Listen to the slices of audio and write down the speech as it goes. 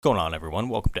Going on, everyone?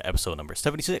 Welcome to episode number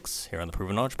 76 here on the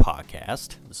Proven Knowledge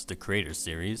Podcast. This is the Creator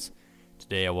Series.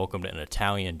 Today, I welcomed an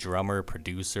Italian drummer,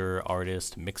 producer,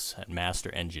 artist, mix and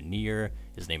master engineer.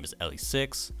 His name is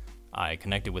Eli6. I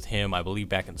connected with him, I believe,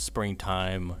 back in the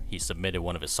springtime. He submitted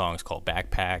one of his songs called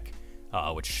Backpack,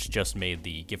 which just made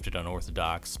the Gifted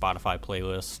Unorthodox Spotify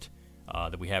playlist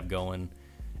that we have going.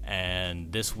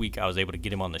 And this week I was able to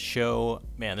get him on the show.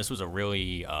 Man, this was a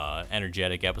really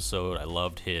energetic episode. I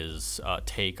loved his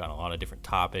take on a lot of different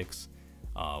topics.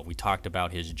 We talked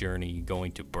about his journey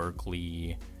going to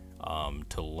Berkeley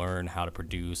to learn how to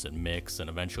produce and mix,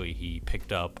 and eventually he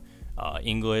picked up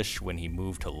English when he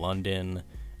moved to London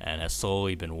and has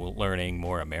slowly been learning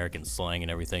more American slang and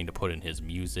everything to put in his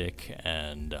music,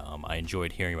 and I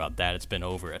enjoyed hearing about that. It's been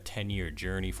over a 10-year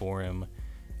journey for him.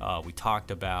 We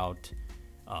talked about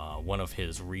one of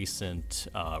his recent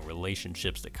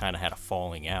relationships that kind of had a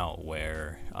falling out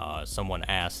where someone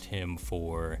asked him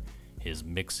for his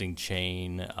mixing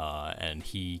chain, and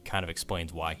he kind of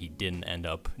explains why he didn't end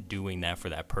up doing that for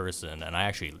that person, and I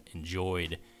actually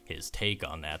enjoyed his take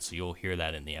on that, so you'll hear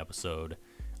that in the episode.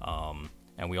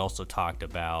 And we also talked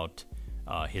about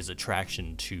his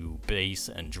attraction to bass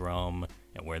and drum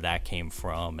and where that came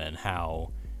from, and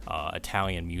how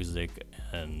Italian music,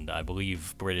 and I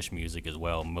believe British music as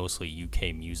well, mostly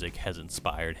UK music, has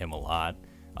inspired him a lot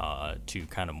to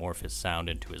kind of morph his sound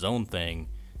into his own thing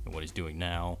and what he's doing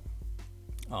now.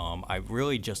 I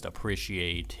really just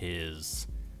appreciate his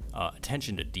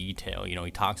attention to detail. You know,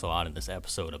 he talks a lot in this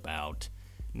episode about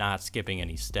not skipping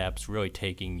any steps, really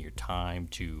taking your time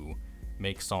to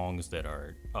make songs that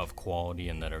are of quality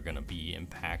and that are going to be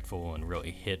impactful and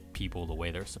really hit people the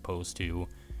way they're supposed to.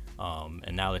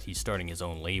 And now that he's starting his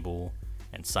own label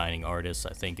and signing artists,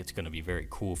 I think it's going to be very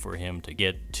cool for him to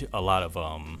get a lot of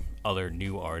other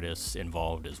new artists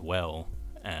involved as well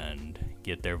and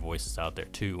get their voices out there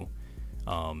too.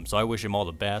 So I wish him all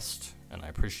the best, and I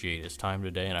appreciate his time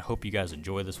today, and I hope you guys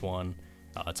enjoy this one.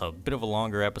 It's a bit of a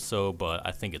longer episode, but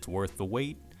I think it's worth the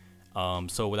wait.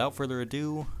 So without further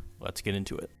ado, let's get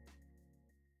into it.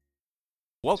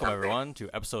 Welcome, everyone, to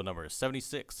episode number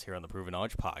 76 here on the Proven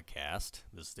Knowledge Podcast.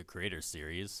 This is the Creator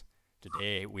Series.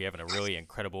 Today, we have a really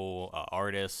incredible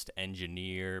artist,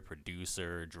 engineer,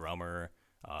 producer, drummer,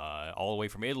 all the way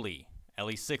from Italy.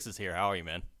 Eli6 is here. How are you,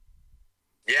 man?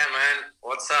 Yeah, man.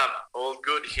 What's up? All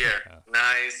good here.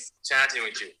 Nice chatting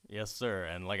with you. Yes, sir.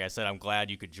 And like I said, I'm glad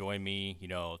you could join me,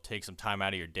 take some time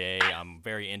out of your day. I'm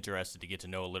very interested to get to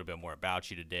know a little bit more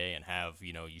about you today and have,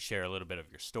 you share a little bit of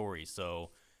your story. So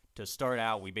to start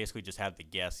out, we basically just have the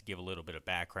guests give a little bit of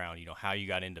background, how you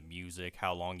got into music,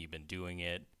 how long you've been doing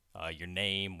it, your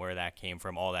name, where that came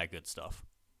from, all that good stuff.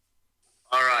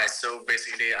 All right. So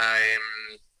basically,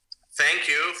 thank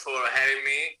you for having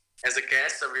me as a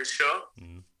guest of your show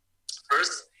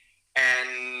first.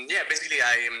 And yeah, basically,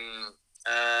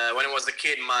 when I was a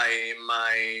kid,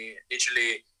 my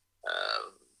literally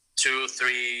 2-3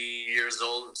 years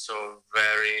old, so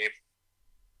very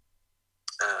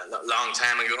long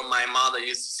time ago, my mother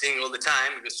used to sing all the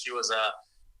time because she was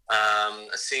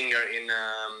a singer in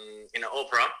an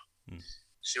opera.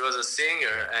 She was a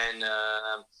singer and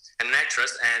an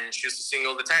actress, and she used to sing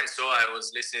all the time. So I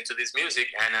was listening to this music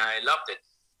and I loved it.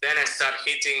 Then I started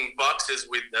hitting boxes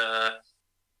with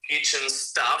kitchen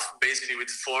stuff, basically with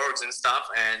forks and stuff.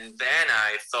 And then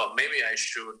I thought maybe I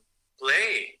should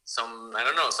play some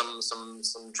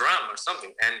drum or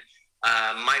something. And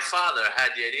my father had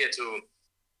the idea to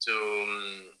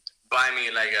buy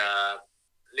me like a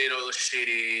little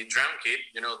shitty drum kit,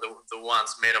 the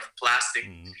ones made of plastic.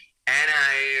 And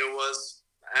I was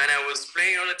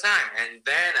playing all the time. And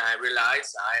then I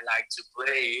realized I like to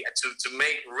play, to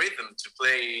make rhythm, to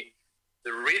play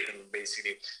the rhythm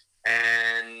basically.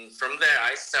 And from there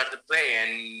I started to play,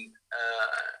 and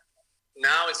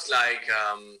now it's like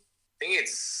I think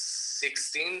it's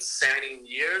 16, 17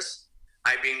 years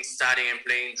I've been studying and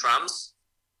playing drums.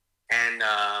 And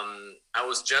I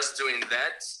was just doing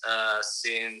that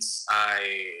since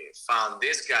I found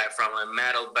this guy from a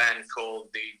metal band called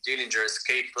the Dillinger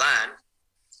Escape Plan.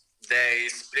 They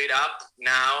split up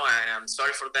now, and I'm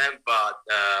sorry for them, but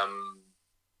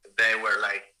they were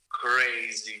like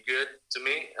crazy good to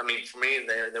me. I mean, for me,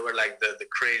 they were like the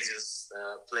craziest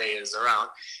players around.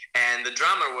 And the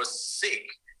drummer was sick,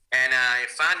 and I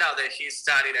found out that he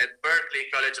studied at Berkeley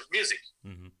College of Music.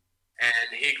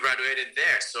 And he graduated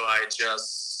there, so I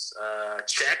just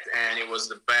checked, and it was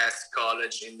the best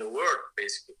college in the world,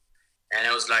 basically. And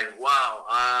I was like, wow,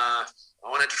 I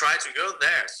want to try to go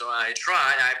there. So I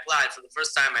tried, I applied for the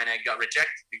first time, and I got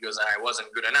rejected because I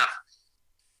wasn't good enough.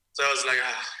 So I was like,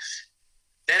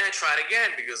 then I tried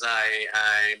again because I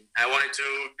wanted to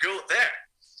go there.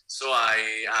 So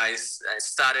I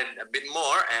started a bit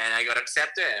more, and I got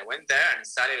accepted. I went there and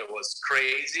studied. It was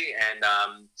crazy, and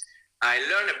I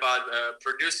learned about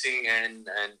producing and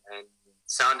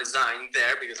sound design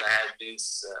there because I had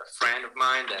this friend of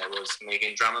mine that was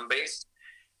making drum and bass.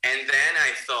 And then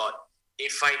I thought,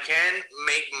 if I can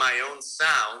make my own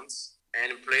sounds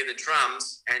and play the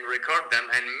drums and record them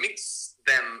and mix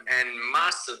them and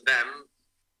master them,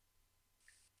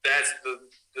 that's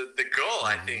the goal.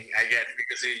 I think I get,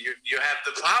 because you have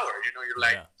the power. You're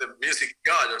like the music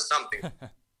god or something.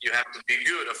 You have to be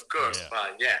good, of course,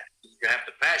 but if you have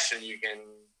the passion, you can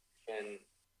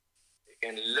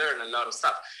learn a lot of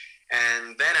stuff.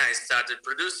 And then I started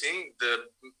producing.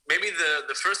 Maybe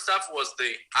the first stuff was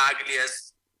the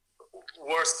ugliest,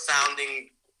 worst sounding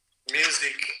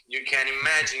music you can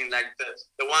imagine, like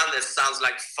the one that sounds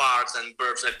like farts and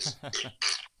burps,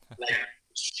 like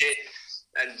shit.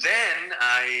 And then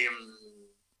I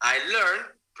learned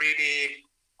pretty.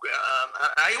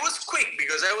 I was quick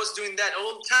because I was doing that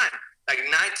all the time. Like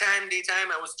nighttime,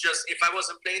 daytime, I was just, if I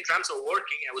wasn't playing drums or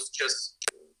working, I was just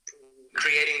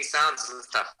creating sounds and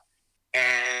stuff.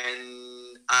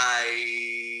 And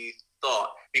I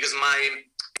thought, because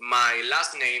my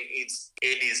last name is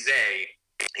Eli6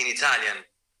 in Italian,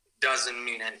 doesn't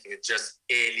mean anything. It's just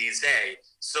Eli6.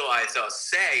 So I thought,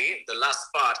 say, the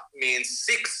last part means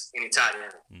 6 in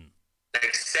Italian.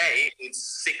 Like say,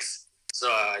 it's 6. So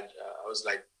I was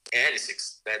like,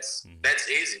 Eli6. That's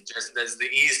easy. That's the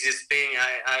easiest thing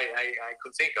I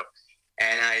could think of,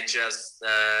 and I just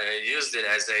used it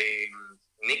as a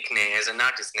nickname, as an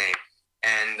artist name.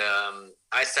 And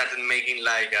I started making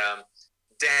like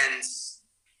dance,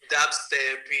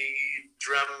 dubstepy,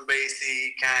 drum and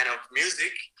bassy kind of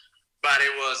music, but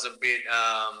it was a bit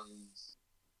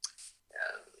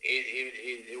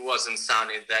it wasn't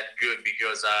sounding that good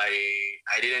because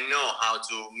I didn't know how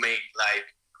to make like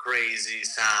crazy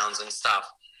sounds and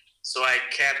stuff. So I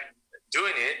kept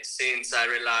doing it since I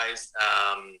realized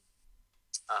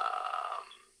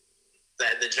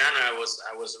that the genre I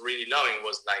was really loving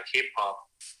was like hip hop.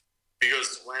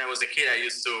 Because when I was a kid, I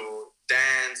used to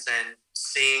dance and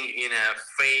sing in a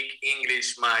fake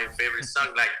English my favorite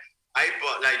song. Like I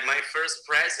bought, like my first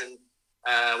present.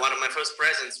 One of my first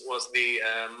presents was the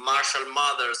Marshall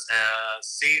Mathers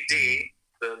CD,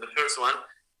 the first one,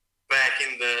 back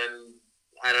in the,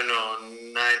 I don't know,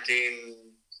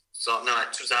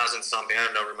 2000 something.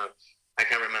 I don't remember. I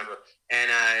can't remember.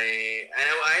 And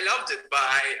I loved it, but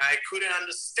I couldn't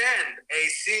understand a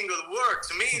single word.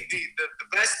 To me, the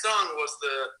best song was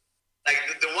the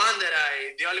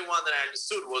only one that I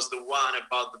understood was the one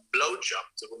about the blowjob,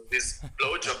 this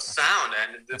blowjob sound,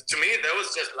 and to me that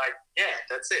was just like, yeah,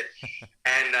 that's it.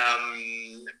 And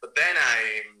but then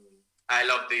I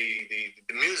love the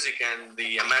music and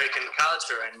the American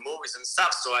culture and movies and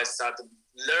stuff, so I started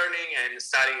learning and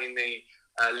studying in the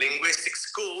linguistic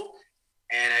school.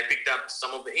 And I picked up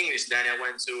some of the English. Then I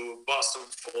went to Boston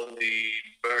for the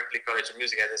Berklee College of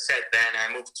Music, as I said. Then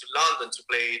I moved to London to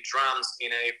play drums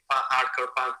in a hardcore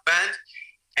punk band.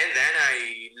 And then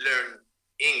I learned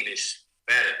English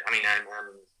better. I mean,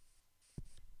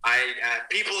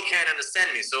 people can't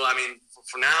understand me. So, I mean,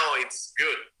 for now, it's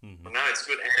good. Mm-hmm. For now, it's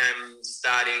good. And I'm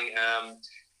studying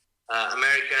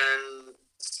American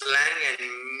slang and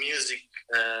music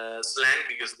slang,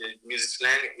 because the music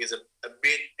slang is a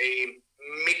bit a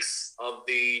mix of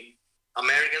the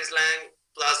American slang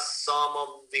plus some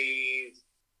of the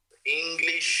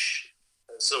English,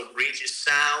 so British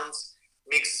sounds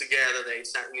mixed together. That it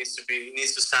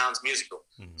needs to sound musical.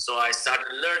 Mm-hmm. So I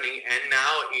started learning, and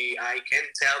now I can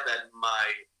tell that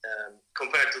my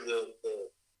compared to the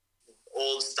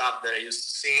old stuff that I used to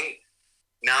sing,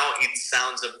 now it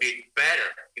sounds a bit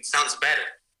better. It sounds better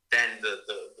than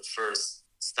the first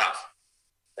stuff.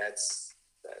 That's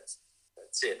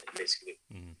it, basically.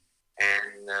 Mm-hmm.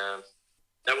 And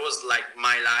that was like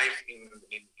my life in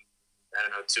I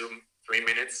don't know, 2-3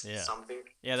 minutes, something.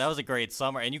 Yeah, that was a great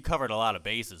summer, and you covered a lot of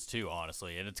bases too,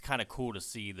 honestly. And it's kind of cool to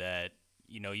see that,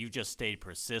 you know, you just stayed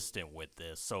persistent with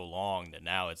this so long that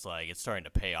now it's like it's starting to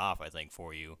pay off. I think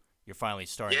for you, you're finally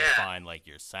starting to find like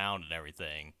your sound and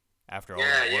everything after all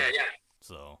that work. Yeah.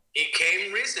 So it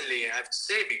came recently, I have to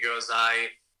say, because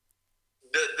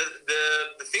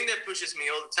the thing that pushes me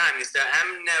all the time is that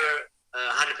I'm never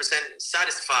 100%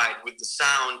 satisfied with the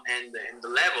sound and the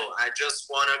level. I just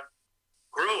want to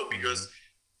grow, because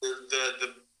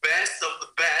the best of the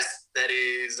best that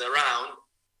is around,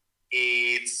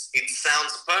 it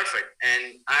sounds perfect,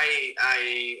 and I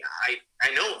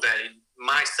know that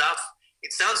my stuff,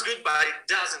 it sounds good, but it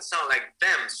doesn't sound like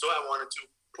them. So I wanted to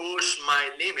push my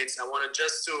limits. I want to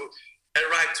just to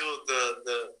arrive to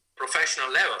the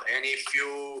professional level. And if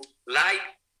you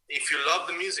love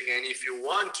the music, and if you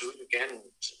want to, you can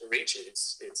reach it.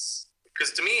 It's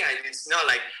because to me, it's not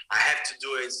like I have to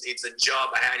do it. It's a job.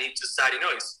 I need to study. No,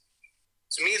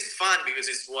 to me it's fun because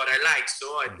it's what I like. So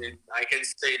I can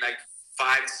stay like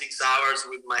 5-6 hours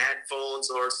with my headphones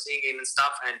or singing and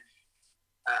stuff. And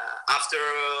after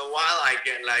a while, I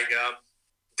get like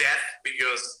death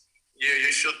because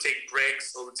you should take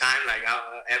breaks all the time. Like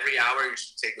every hour, you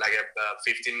should take like a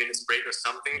 15 minutes break or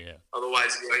something. Yeah.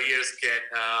 Otherwise, your ears get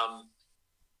a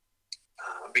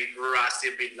bit rusty,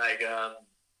 a bit like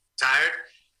tired.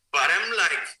 But I'm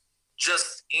like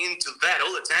just into that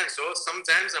all the time. So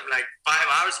sometimes I'm like 5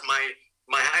 hours,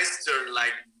 my eyes turn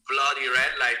like bloody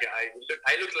red. Like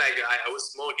I look like I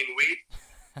was smoking weed,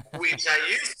 which I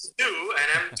used to do, and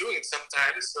I'm doing it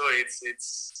sometimes. So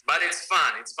but it's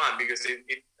fun. It's fun because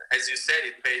it as you said,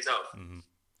 it pays off. Mm-hmm.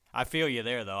 I feel you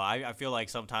there, though. I feel like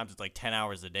sometimes it's like 10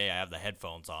 hours a day I have the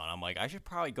headphones on. I'm like, I should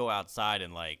probably go outside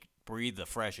and, like, breathe the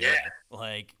fresh air.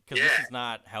 Like, because this is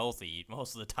not healthy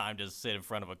most of the time, just sit in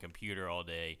front of a computer all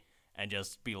day and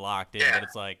just be locked in. But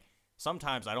it's like,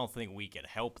 sometimes I don't think we can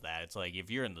help that. It's like, if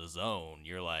you're in the zone,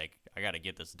 you're like, I got to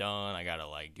get this done. I got to,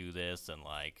 like, do this. And,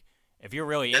 like, if you're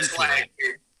really That's into why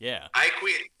it. I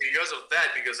quit because of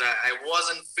that, because I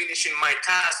wasn't finishing my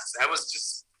tasks. I was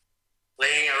just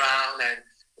playing around and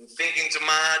thinking too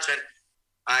much, and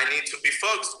I need to be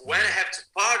focused. When I have to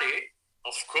party,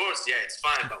 of course, it's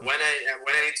fine. But when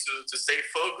I need to stay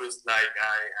focused, like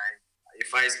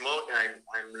if I smoke,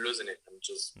 I'm losing it. I'm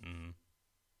just.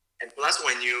 And plus,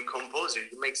 when you compose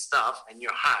it, you make stuff, and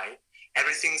you're high,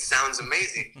 everything sounds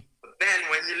amazing. But then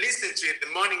when you listen to it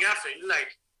the morning after, you're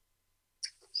like,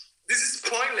 this is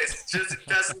pointless. It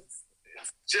doesn't.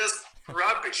 It's just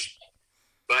rubbish.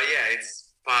 But yeah, it's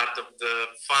part of the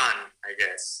fun, I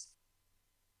guess.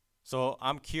 So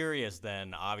I'm curious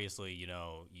then, obviously, you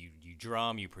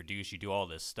drum, you produce, you do all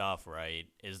this stuff, right?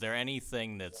 Is there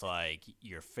anything that's like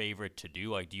your favorite to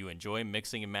do? Like, do you enjoy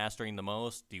mixing and mastering the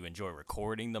most? Do you enjoy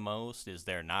recording the most? Is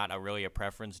there not really a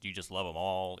preference? Do you just love them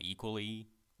all equally?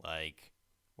 Like,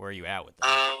 where are you at with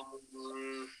that?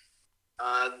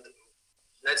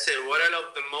 Let's say what I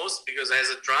love the most, because as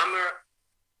a drummer,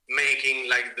 making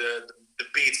like the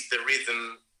beats, the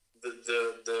rhythm,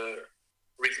 the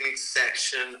rhythmic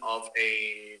section of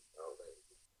a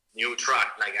new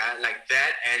track, like I like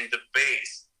that, and the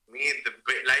bass.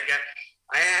 Like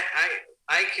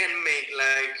I can make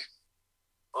like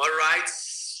alright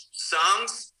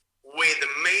songs with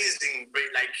amazing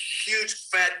like huge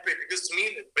fat beat, because to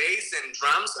me the bass and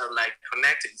drums are like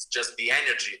connected. It's just the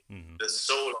energy, the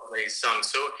soul of a song.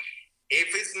 So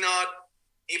if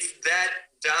that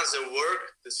doesn't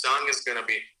work, the song is gonna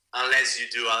be, unless you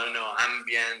do, I don't know,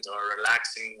 ambient or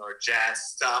relaxing or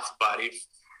jazz stuff. But if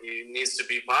it needs to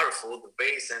be powerful, the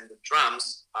bass and the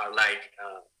drums are like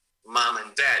mom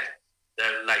and dad.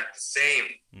 They're like the same.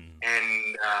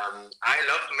 And I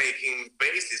love making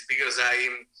basses because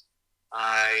when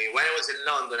I was in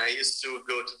London, I used to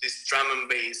go to these drum and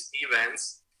bass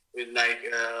events with like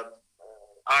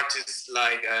artists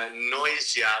like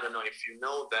Noisia. I don't know if you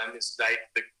know them. It's like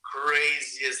the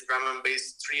craziest drum and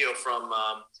bass trio from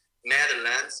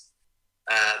Netherlands.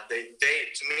 They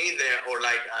to me or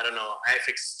like, I don't know,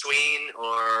 FX Twin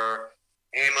or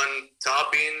Amon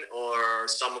Tobin or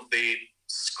some of the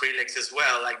Skrillex as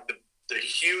well. Like the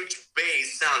huge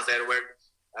bass sounds that were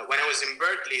when I was in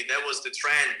Berkeley, that was the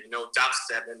trend,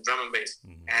 dubstep and drum and bass.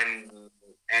 And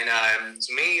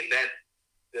to me that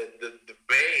the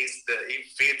bass,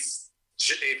 if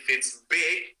it's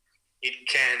big, it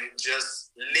can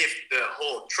just lift the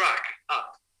whole track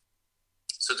up.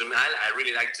 So to me, I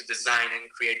really like to design and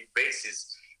create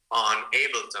basses on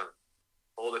Ableton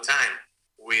all the time.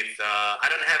 I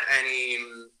don't have any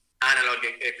analog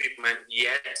equipment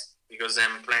yet because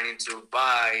I'm planning to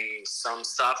buy some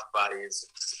stuff, but it's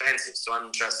expensive. So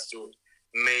I'm just to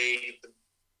make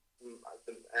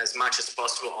as much as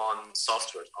possible on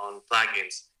software, on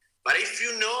plugins. But if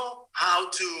you know how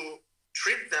to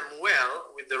treat them well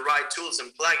with the right tools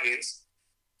and plugins,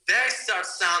 they start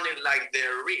sounding like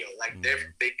they're real, like they're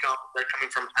coming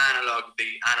from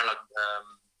the analog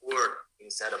word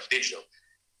instead of digital.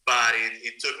 But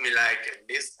it took me like at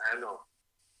least, I don't know,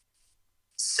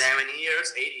 8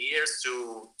 years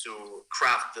to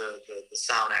craft the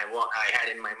sound I had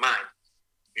in my mind.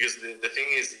 Because the thing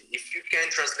is, if you can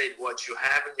translate what you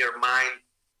have in your mind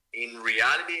in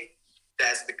reality,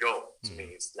 that's the goal. To me,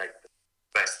 it's like the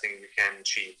best thing you can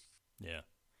achieve. Yeah.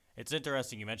 It's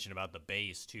interesting you mentioned about the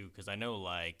bass, too, because I know,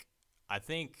 like, I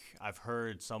think I've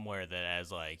heard somewhere that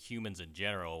as like humans in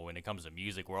general, when it comes to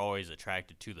music, we're always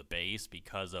attracted to the bass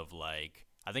because of like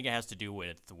I think it has to do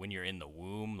with when you're in the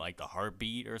womb, like the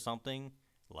heartbeat or something.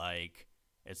 Like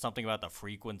it's something about the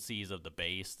frequencies of the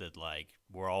bass that like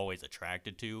we're always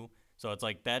attracted to. So it's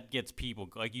like that gets people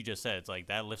like you just said, it's like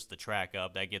that lifts the track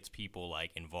up, that gets people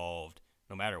like involved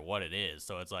no matter what it is.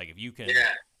 So it's like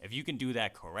Yeah, if you can do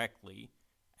that correctly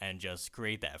and just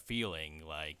create that feeling,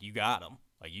 like you got them.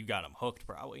 Like you got them hooked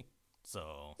probably.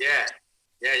 So yeah,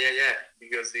 yeah.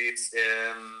 Because it's the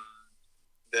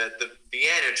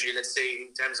energy. Let's say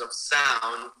in terms of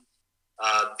sound,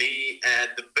 the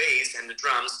bass and the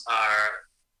drums are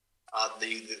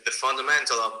the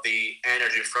fundamental of the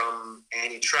energy from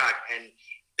any track, and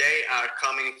they are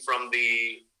coming from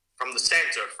the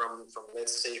center, from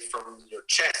let's say from your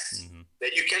chest. mm-hmm.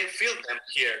 That you can feel them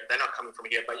here. They're not coming from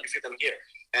here, but you feel them here.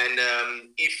 And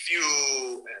if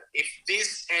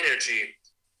this energy,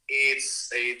 it's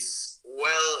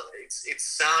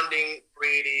sounding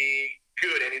pretty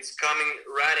good, and it's coming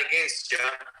right against you,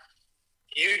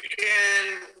 you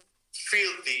can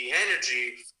feel the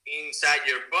energy inside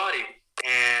your body,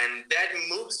 and that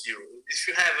moves you. If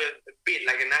you have a beat,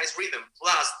 like a nice rhythm,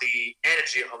 plus the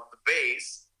energy of the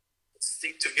bass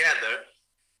stick together,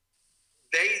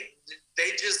 they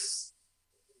they just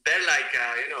they're like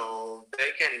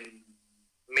they can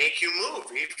make you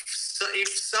move. If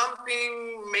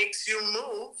something makes you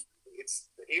move,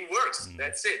 it works. Mm-hmm.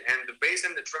 That's it. And the bass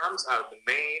and the drums are the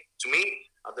main, to me,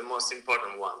 are the most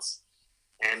important ones.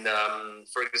 And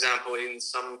for example, in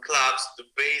some clubs, the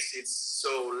bass is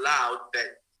so loud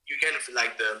that you can feel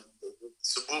like the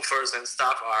subwoofers and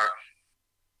stuff are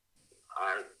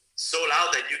so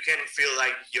loud that you can feel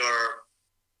like your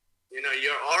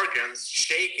organs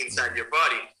shake inside your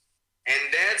body, and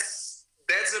that's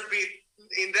a bit.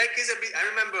 In that case, a bit. I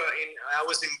remember I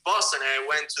was in Boston. And I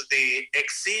went to the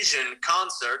Excision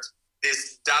concert.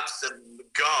 This dubstep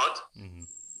god. Mm-hmm.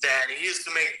 That he used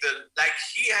to make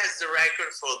he has the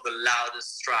record for the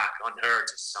loudest track on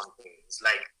earth or something. It's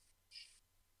like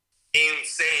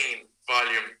insane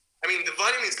volume. I mean, the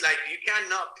volume is like you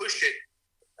cannot push it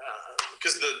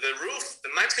because the roof, the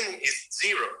maximum is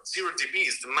zero dB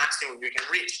is the maximum you can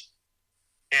reach,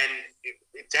 and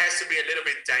it has to be a little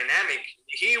bit dynamic.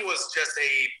 He was just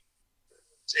a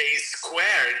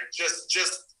square, just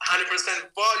 100%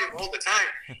 volume all the time.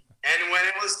 And when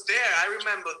I was there, I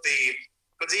remember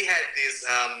because he had this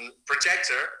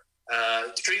projector,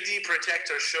 3D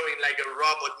projector showing like a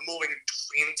robot moving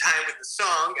in time with the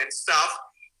song and stuff.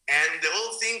 And the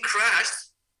whole thing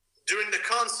crashed during the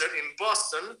concert in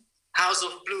Boston, House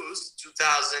of Blues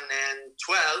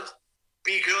 2012,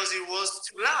 because it was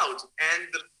too loud. And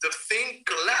the thing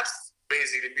collapsed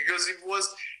basically because it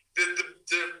was the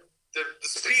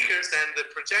speakers and the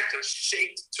projector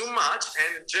shaked too much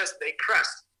and just they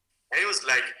crashed. And it was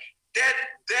like,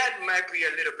 that might be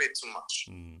a little bit too much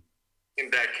in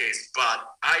that case, but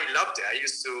I loved it. I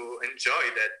used to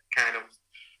enjoy that kind of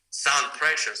sound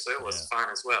pressure, so it was fun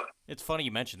as well. It's funny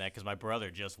you mentioned that because my brother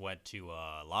just went to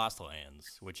Lost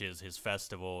Lands, which is his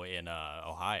festival in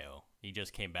Ohio. He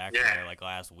just came back from there like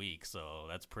last week, so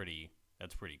that's pretty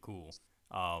cool.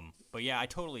 But yeah, I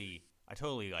totally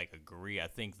like agree. I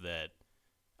think that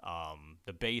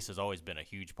the bass has always been a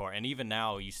huge part, and even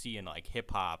now you see in like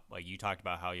hip hop, like you talked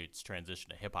about how it's transitioned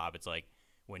to hip hop. It's like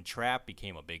when trap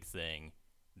became a big thing,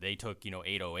 they took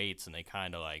 808s and they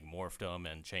kind of like morphed them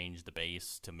and changed the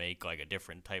bass to make like a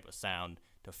different type of sound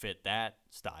to fit that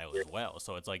style as well.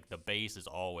 So it's like the bass has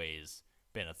always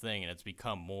been a thing, and it's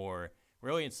become more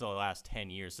really until the last 10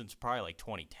 years, since probably like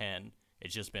 2010.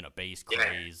 It's just been a bass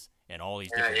craze and all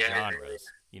these different genres.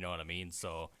 You know what I mean?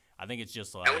 So I think it's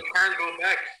just like, and we can't go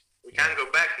back. We can't go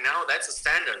back now. That's a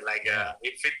standard. Like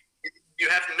if you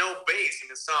have no bass in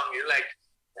the song, you're like,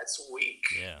 that's weak.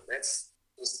 Yeah. That's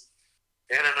just,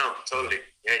 I don't know. Totally.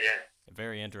 Yeah.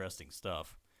 Very interesting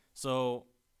stuff. So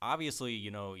obviously,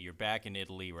 you're back in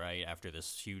Italy, right, after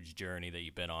this huge journey that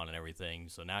you've been on and everything.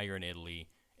 So now you're in Italy.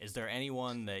 Is there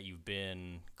anyone that you've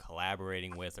been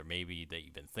collaborating with, or maybe that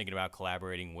you've been thinking about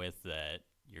collaborating with, that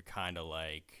you're kind of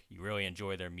like, you really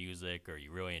enjoy their music or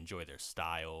you really enjoy their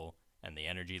style and the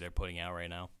energy they're putting out right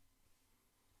now?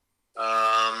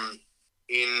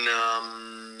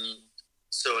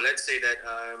 So let's say that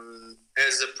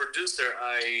as a producer,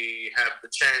 I have the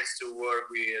chance to work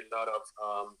with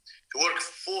to work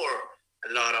for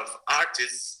a lot of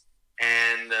artists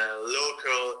and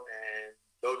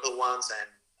local ones, and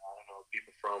I don't know,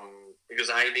 people from, because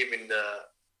I live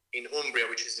in Umbria,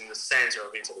 which is in the center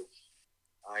of Italy.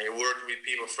 I work with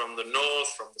people from the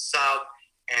north, from the south,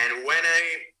 and when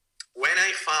when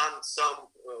I find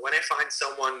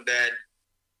someone that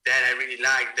I really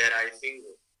like, that I think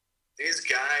this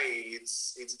guy,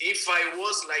 it's if I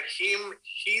was like him,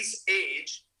 his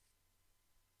age,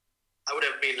 I would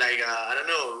have been like I don't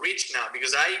know, rich now,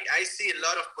 because I see a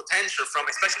lot of potential from,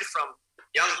 especially from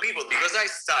young people, because I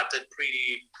started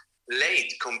pretty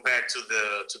late compared to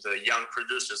the young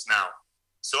producers now.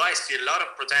 So I see a lot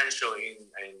of potential in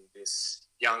these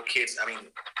young kids. I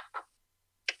mean,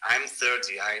 I'm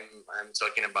 30. I'm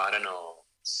talking about, I don't know,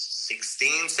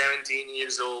 16, 17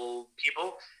 years old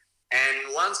people.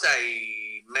 And once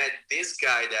I met this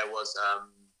guy that was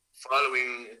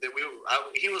following,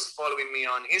 he was following me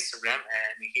on Instagram,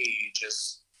 and he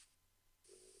just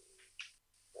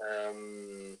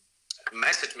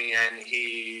messaged me, and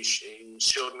he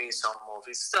showed me some of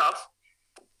his stuff,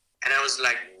 and I was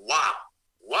like, wow.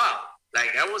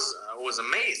 Like I was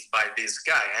amazed by this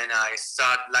guy, and I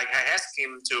asked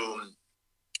him to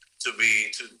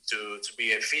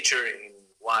be a feature in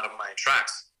one of my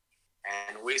tracks,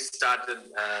 and we started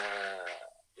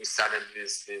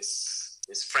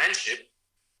this friendship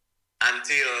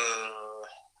until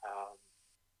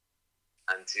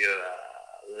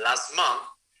last month,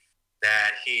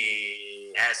 that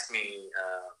he asked me,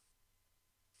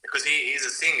 because he is a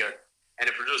singer and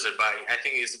a producer, but I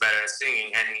think he's better at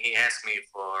singing, and he asked me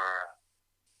for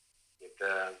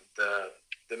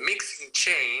the mixing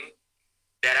chain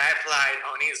that I applied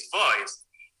on his voice.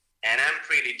 And I'm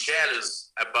pretty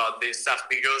jealous about this stuff,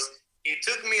 because it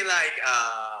took me like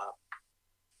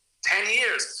 10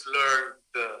 years to learn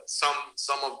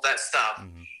some of that stuff.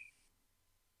 Mm-hmm.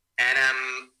 And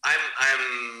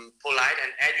I'm polite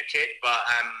and educated, but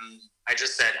I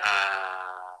just said,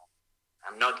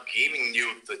 I'm not giving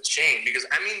you the chain, because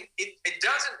I mean it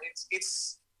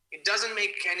doesn't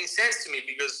make any sense to me,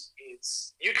 because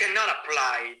you cannot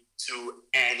apply to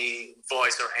any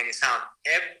voice or any sound.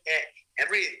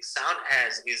 Every sound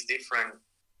has its different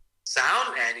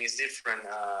sound and its different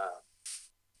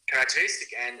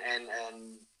characteristic, and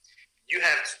you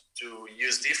have to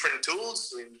use different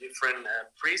tools with different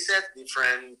presets,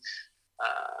 different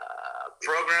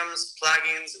programs,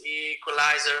 plugins,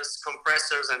 equalizers,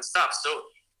 compressors, and stuff. So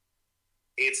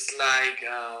it's like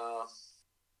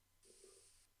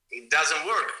it doesn't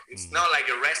work. It's not like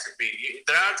a recipe.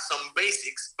 There are some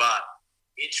basics, but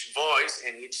each voice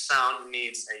and each sound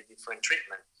needs a different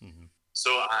treatment. Mm-hmm.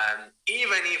 So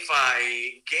even if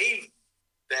I gave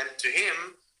them to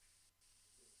him,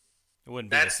 it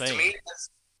wouldn't be the same. To me,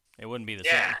 it wouldn't be the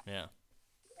same. Yeah.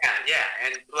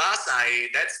 And plus,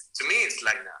 that's to me, it's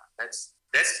like, nah,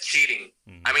 that's cheating.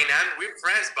 Mm-hmm. I mean, we're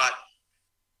friends, but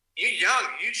you're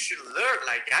young. You should learn.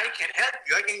 Like, I can help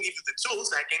you. I can give you the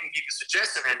tools. I can give you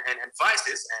suggestions and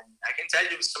advices, and I can tell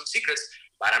you some secrets.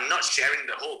 But I'm not sharing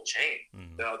the whole chain,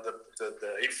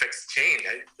 the effects chain.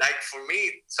 Like, for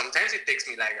me, sometimes it takes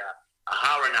me like an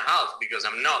hour and a half, because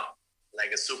I'm not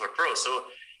like a super pro. So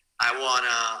I want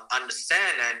to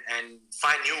understand and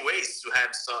find new ways to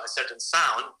have a certain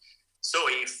sound. So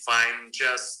if I'm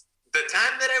just, the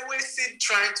time that I wasted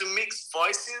trying to mix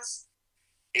voices,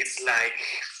 it's like,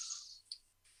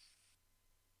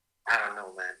 I don't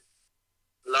know, man,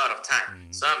 a lot of time.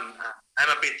 Mm-hmm. So I'm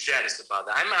a bit jealous about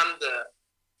that. I'm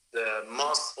the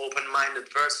most open-minded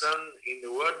person in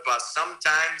the world, but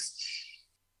sometimes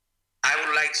I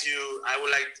would like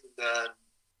the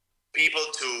people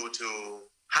to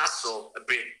hustle a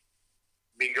bit,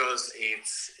 because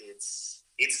it's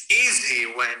easy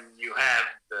when you have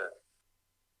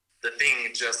the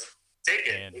thing, just take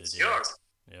it, and it's yours.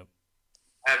 Yep.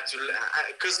 Have to,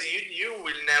 because you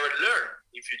will never learn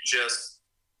if you just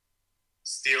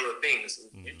steal the things.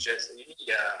 Mm-hmm. You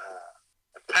need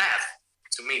a path.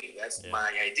 To me, that's my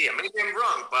idea. Maybe I'm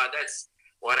wrong, but that's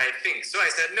what I think. So I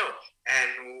said no,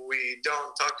 and we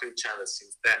don't talk to each other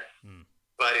since then. Mm.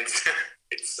 But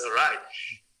it's all right,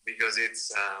 because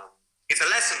it's a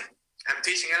lesson. I'm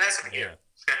teaching a lesson here.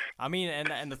 I mean,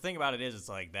 and the thing about it is, it's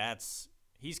like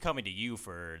he's coming to you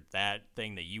for that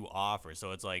thing that you offer.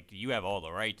 So it's like you have all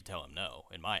the right to tell him no,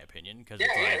 in my opinion, because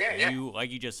you,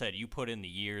 like you just said, you put in the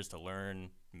years to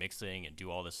learn mixing and do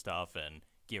all this stuff and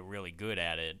get really good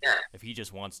at it. Yeah. If he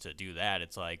just wants to do that,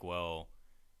 it's like, well,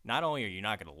 not only are you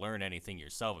not going to learn anything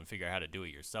yourself and figure out how to do it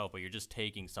yourself, but you're just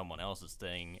taking someone else's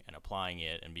thing and applying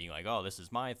it and being like, oh, this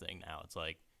is my thing now. It's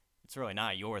like, it's really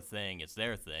not your thing, it's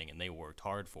their thing, and they worked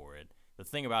hard for it. The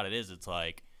thing about it is, it's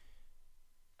like,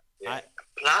 go.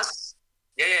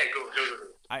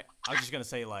 I was just going to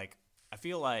say, like, I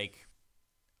feel like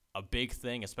a big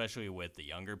thing, especially with the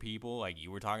younger people, like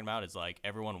you were talking about, is like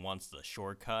everyone wants the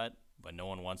shortcut, but no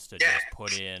one wants to just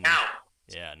put in. Now.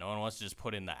 Yeah, no one wants to just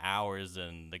put in the hours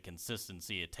and the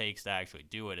consistency it takes to actually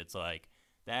do it. It's like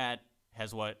that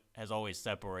what has always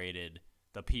separated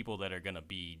the people that are going to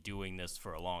be doing this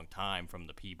for a long time from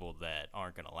the people that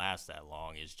aren't going to last that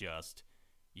long is just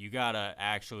you got to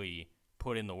actually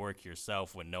put in the work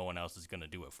yourself when no one else is going to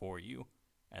do it for you.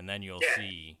 And then you'll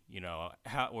see,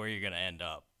 where you're going to end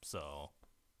up. So,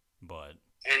 but.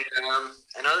 And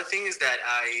another thing is that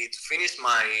to finish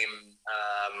my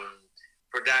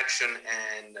production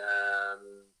and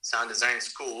sound design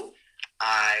school,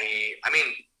 I mean,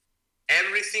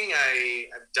 everything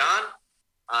I've done,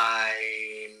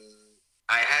 I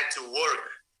had to work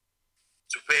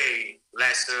to pay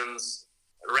lessons,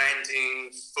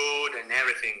 renting, food, and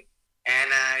everything.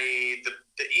 And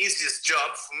the easiest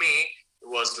job for me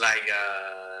was like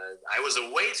I was a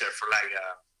waiter for like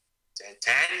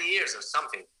 10 years or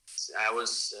something. I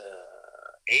was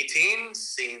 18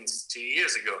 since 2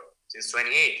 years ago. Since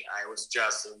 28, I was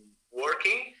just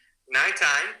working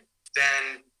nighttime.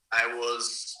 Then I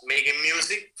was making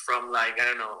music from like, I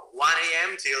don't know, 1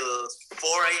 a.m. till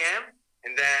 4 a.m.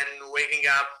 And then waking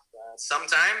up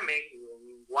sometime, making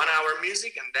 1 hour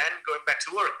music, and then going back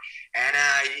to work. And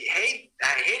I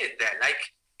hated that.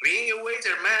 Like being a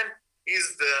waiter, man,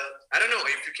 is I don't know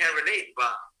if you can relate,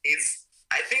 but it's,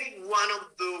 I think, one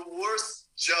of the worst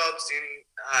jobs in,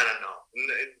 I don't know,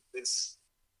 it's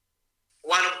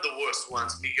one of the worst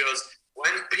ones, because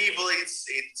when people it's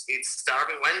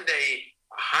starving, when they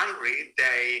are hungry,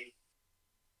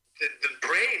 the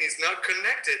brain is not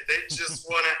connected. They just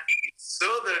want to eat. So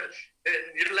that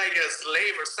you're like a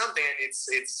slave or something, and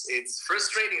it's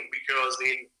frustrating because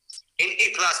in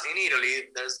Italy,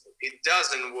 it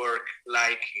doesn't work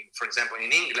like, for example,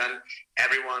 in England,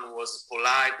 everyone was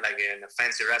polite, like in a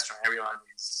fancy restaurant, everyone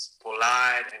is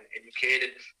polite and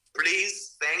educated.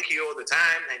 Please, thank you all the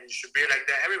time, and you should be like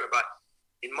that everywhere. But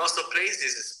in most of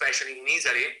places, especially in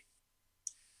Italy,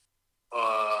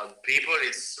 people,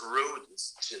 it's rude.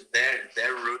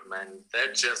 They're rude, man.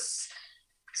 They're just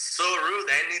so rude,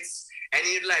 and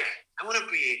you're like, I want to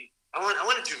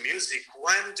do music.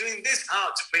 Why I'm doing this?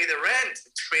 To pay the rent,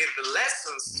 to pay the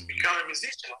lessons, to become a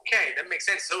musician. Okay, that makes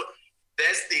sense. So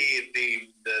that's the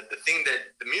thing that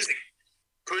the music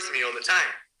pushed me all the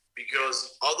time,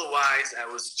 because otherwise I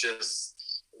was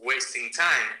just wasting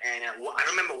time. And I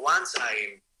remember once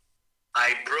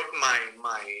I broke my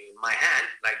hand,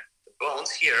 like the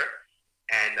bones here,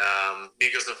 and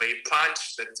because of a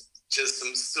punch, that just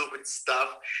some stupid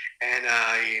stuff, and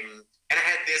I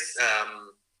had this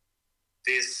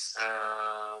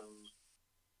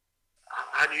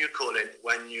how do you call it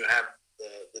when you have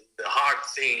the hard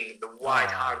thing, the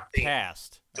white hard thing? The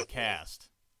cast. The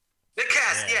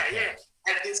cast, yeah.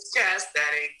 And this cast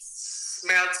that it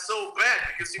smelled so bad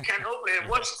because you can't open it and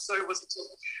watch it. So it was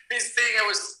this thing I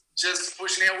was just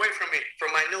pushing it away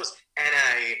from my nose, and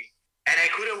I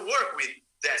couldn't work with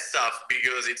that stuff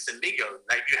because it's illegal.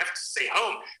 Like, you have to stay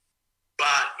home.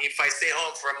 But if I stay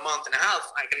home for a month and a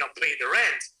half, I cannot pay the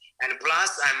rent. And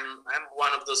plus, I'm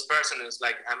one of those persons who's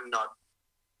like, I'm not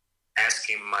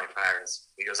asking my parents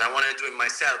because I want to do it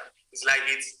myself. It's like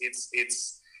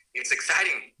it's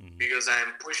exciting because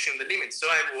I'm pushing the limit. So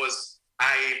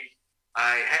I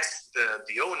asked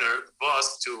the owner, the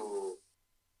boss, to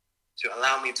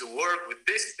allow me to work with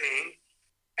this thing,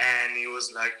 and he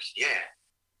was like, yeah,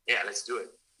 let's do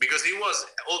it, because he was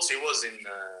in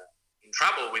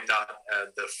trouble with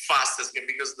the fastest,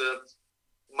 because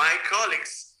my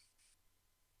colleagues.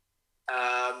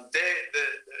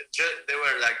 They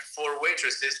were like 4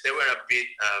 waitresses. They were a bit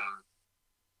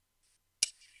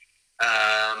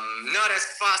not as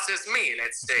fast as me,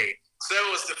 let's say. So I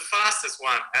was the fastest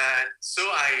one, and so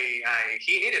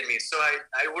he needed me. So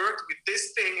I worked with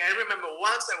this thing. I remember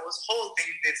once I was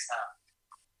holding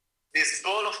this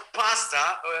bowl of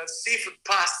pasta, seafood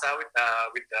pasta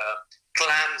with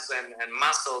clams and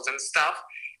mussels and stuff.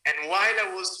 And while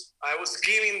I was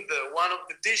giving one of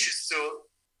the dishes to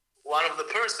one of the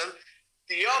person,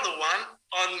 the other one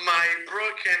on my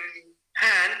broken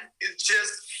hand, it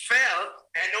just fell,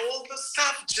 and all the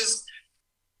stuff just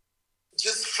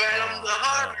fell on the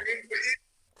heart. No.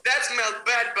 That smelled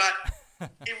bad, but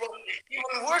it was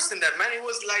even worse than that, man. It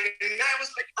was like, and I was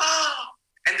like,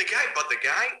 and the guy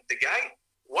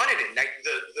wanted it. Like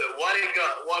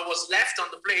what was left on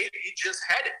the plate, he just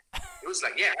had it. It was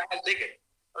like, yeah, I'll take it.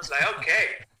 I was like,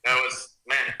 okay. That was,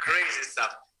 man, crazy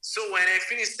stuff. So when I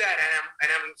finished that, and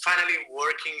I'm finally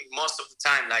working most of the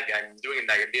time, like I'm doing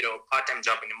like a little part-time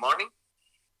job in the morning,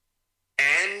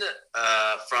 and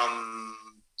from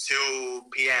 2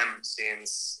 p.m.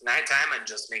 since nighttime, I'm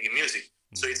just making music.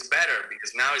 So it's better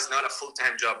because now it's not a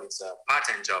full-time job; it's a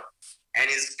part-time job, and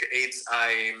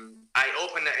I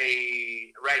opened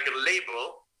a record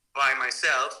label by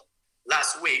myself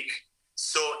last week,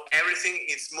 so everything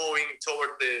is moving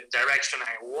toward the direction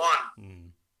I want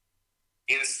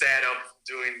instead of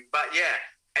doing. But yeah,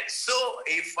 and so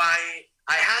if I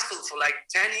hustled for like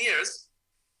 10 years,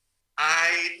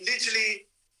 I literally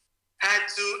had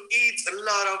to eat a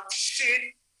lot of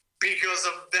shit because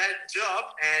of that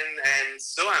job, and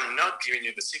so I'm not giving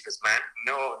you the secrets, man.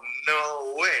 No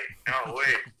way.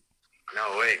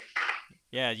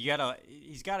 Yeah,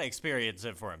 he's gotta experience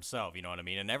it for himself, you know what I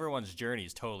mean? And everyone's journey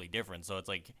is totally different, so it's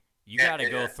like you gotta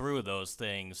go through those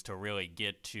things to really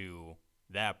get to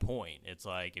that point. It's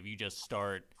like if you just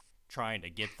start trying to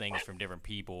get things from different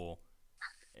people,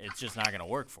 it's just not gonna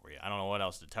work for you. I don't know what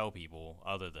else to tell people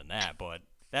other than that, but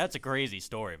that's a crazy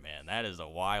story, man. That is a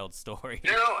wild story.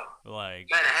 Like,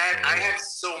 man, I have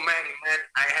so many, man.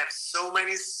 I have so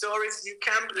many stories. You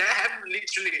can't. I have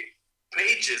literally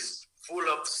pages full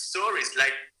of stories,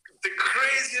 like the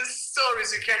craziest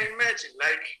stories you can imagine,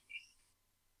 like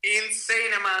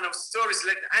insane amount of stories.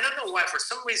 Like I don't know why, for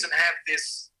some reason, I have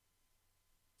this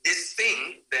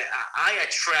thing that I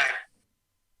attract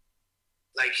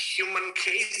like human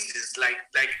cases, like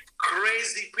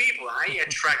crazy people. I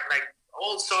attract like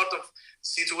all sort of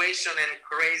situation and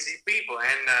crazy people,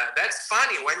 and that's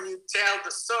funny when you tell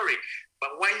the story,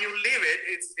 but when you live it,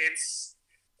 it's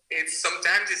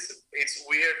sometimes it's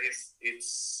weird,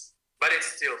 but it's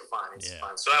still fun. It's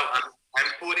fun. So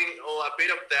I'm putting a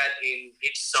bit of that in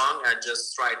each song. I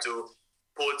just try to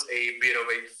put a bit of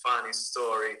a funny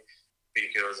story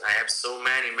because I have so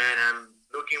many, man. I'm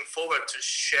looking forward to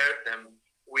share them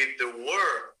with the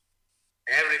world.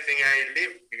 Everything I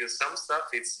live, because some stuff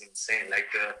it's insane.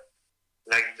 Like the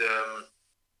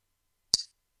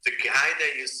guy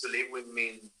that used to live with me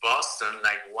in Boston,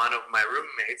 like one of my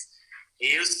roommates,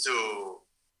 he used to.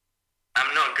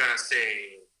 I'm not gonna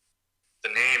say the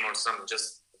name or something.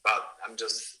 I'm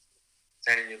just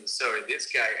telling you the story. This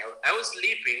guy, I was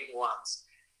sleeping once,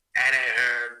 and I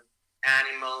heard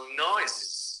animal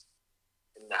noises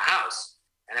in the house,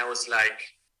 and I was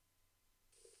like,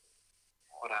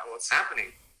 what's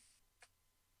happening?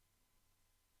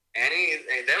 And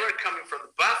they were coming from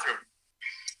the bathroom,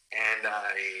 and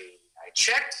I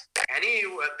checked, and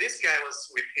this guy was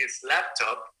with his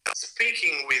laptop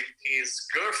speaking with his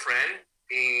girlfriend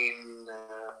in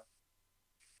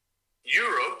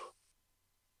Europe,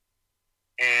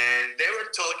 and they were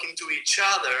talking to each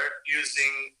other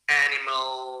using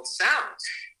animal sounds.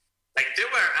 Like they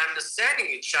were understanding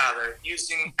each other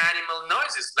using animal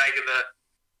noises, like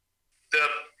the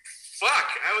fuck.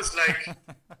 I was like,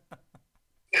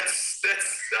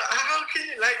 that's how can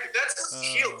you, like, that's a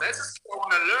skill. That's a skill I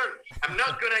want to learn. I'm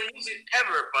not gonna use it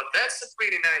ever, but that's a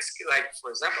pretty nice skill. Like,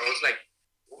 for example, I was like,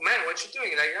 man, what you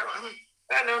doing? Like,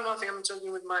 no, nothing. I'm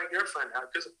talking with my girlfriend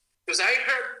because I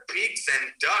heard pigs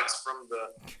and dogs from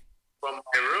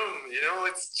my room. You know,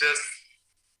 it's just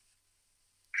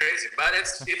crazy, but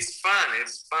it's fun.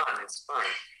 It's fun.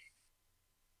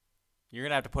 You're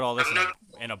gonna have to put all this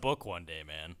in a book one day,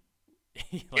 man.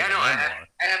 Like I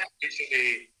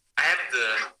have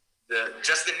the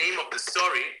just the name of the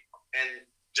story, and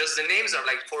just the names are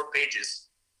like 4 pages.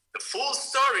 The full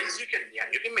stories you can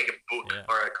make a book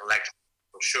or a collection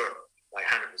for sure, like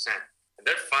 100%. And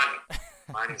they're funny.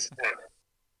 Funny as heck.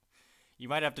 You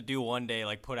might have to do one day,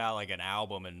 like put out like an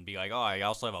album and be like, oh, I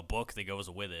also have a book that goes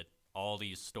with it. All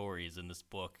these stories in this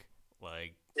book,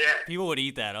 like people would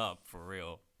eat that up for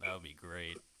real. That would be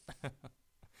great.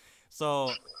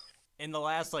 So, in the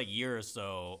last like year or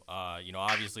so,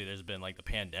 obviously there's been like the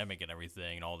pandemic and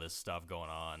everything and all this stuff going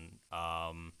on.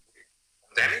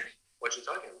 Pandemic? What you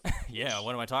talking about? Yeah,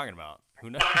 what am I talking about? Who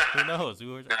knows?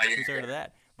 Who's heard of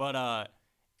that? But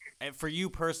for you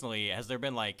personally, has there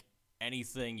been like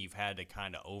anything you've had to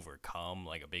kind of overcome,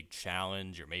 like a big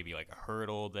challenge or maybe like a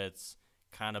hurdle that's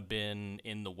kind of been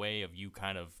in the way of you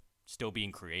kind of still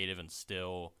being creative and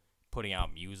still putting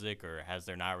out music, or has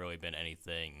there not really been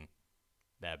anything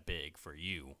that big for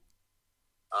you?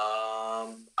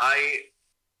 I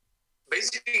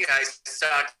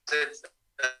started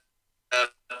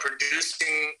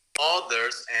producing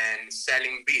others and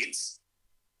selling beats.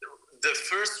 The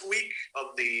first week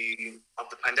of the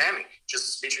pandemic,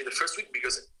 just literally the first week,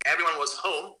 because everyone was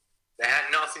home, they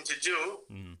had nothing to do,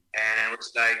 and I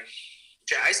was like,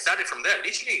 I started from there.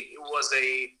 Literally,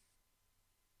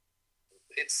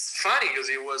 it's funny because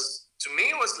it was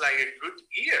like a good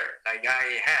year. Like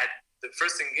I had the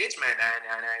first engagement,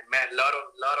 and I met a lot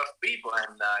of people,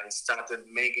 and I started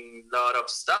making a lot of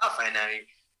stuff, and I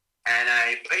and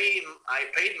I paid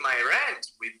my rent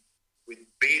with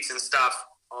beats and stuff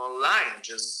online,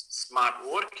 just smart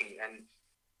working.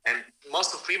 And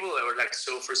most of people were like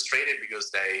so frustrated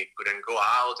because they couldn't go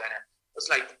out, and I was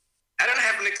like, I don't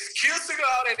have an excuse to go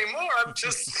out anymore. I'm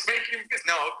just making this.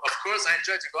 No, of course I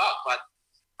enjoy to go out, but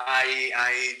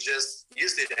I just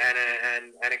used it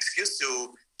and an excuse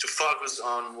to focus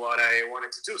on what I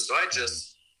wanted to do. So I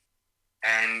just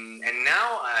and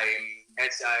now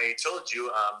as I told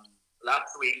you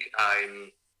last week,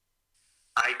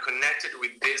 I connected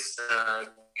with this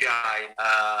guy.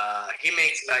 He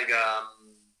makes like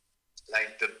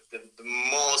the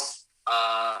most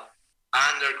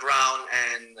underground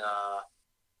and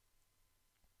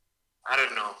I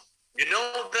don't know. You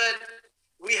know that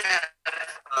we have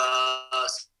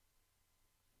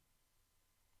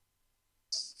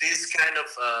these kind of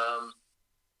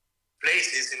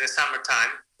places in the summertime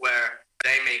where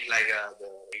they make like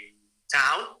the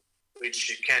town,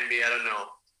 which can be, I don't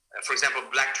know, for example,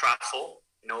 black truffle.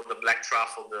 You know, the black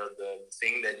truffle, the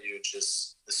thing that you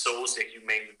just, the sauce that you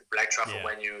make with the black truffle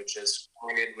when you just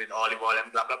cook it with olive oil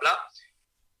and blah, blah, blah.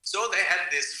 So they had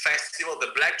this festival,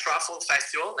 the Black Truffle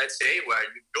Festival, let's say, where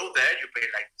you go there, you pay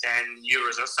like 10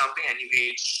 euros or something, and you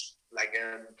eat like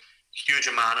a huge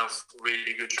amount of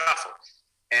really good truffle.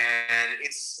 And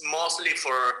it's mostly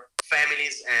for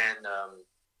families and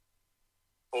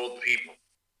old people,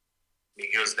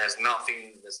 because there's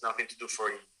nothing to do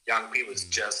for young people. It's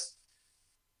just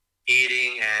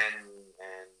eating and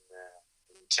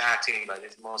chatting, but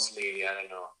it's mostly, I don't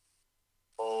know,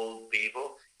 old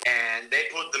people. And they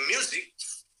put the music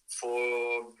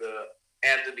for the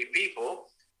elderly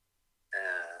people,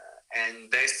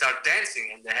 and they start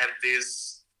dancing, and they have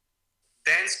these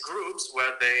dance groups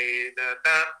where they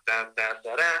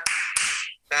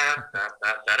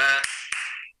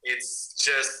it's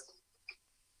just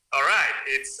all right.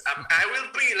 It's I will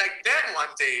be like them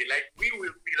one day, like we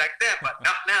will be like them, but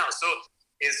not now. So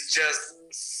it's just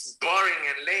boring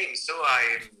and lame. So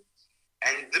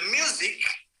and the music,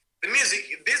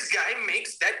 this guy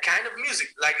makes that kind of music.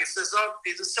 Like it's a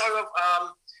sort of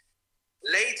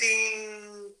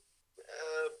Latin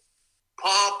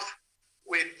pop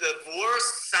with the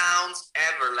worst sounds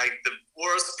ever, like the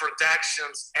worst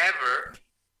productions ever,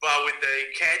 but with the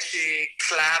catchy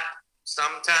clap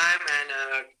sometime and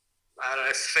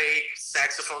a fake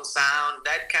saxophone sound.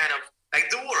 That kind of like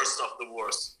the worst of the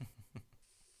worst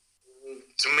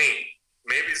to me.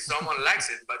 Maybe someone likes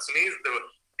it, but to me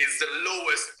it's the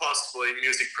lowest possible in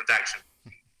music production.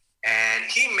 And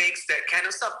he makes that kind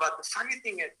of stuff. But the funny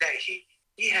thing is that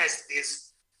he has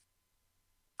this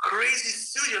crazy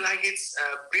studio, like it's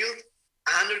built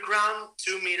underground,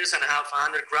 2.5 meters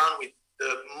underground, with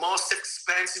the most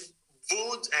expensive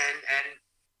wood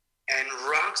and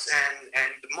rocks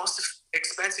and the most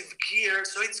expensive gear.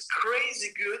 So it's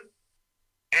crazy good,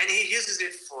 and he uses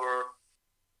it for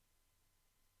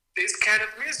this kind of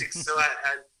music. So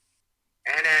I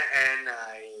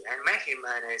met him,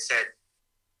 and I said,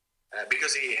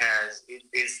 because he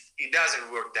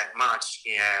doesn't work that much.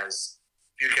 He has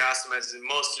few customers,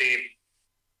 mostly,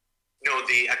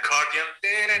 the accordion.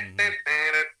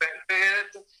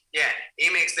 Yeah, he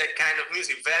makes that kind of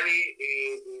music.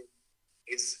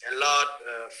 It's a lot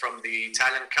from the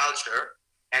Italian culture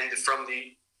and from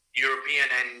the European,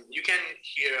 and you can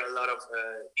hear a lot of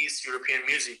East European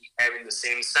music having the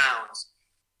same sounds,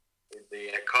 with the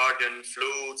accordion,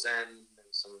 flutes, and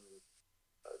some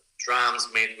drums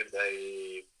made with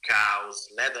the cow's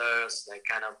leathers. They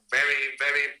kind of very,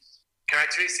 very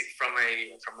characteristic from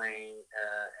a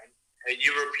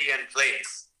European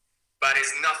place, but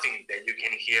it's nothing that you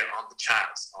can hear on the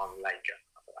charts, on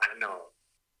I don't know,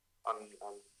 on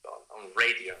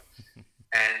radio.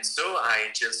 And so I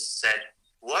just said,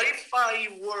 what if I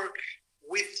work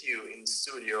with you in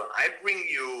studio? I bring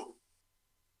you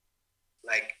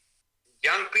like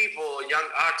young people, young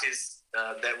artists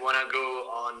that want to go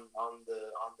on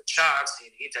the charts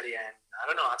in Italy and I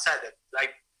don't know, outside that,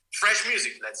 like fresh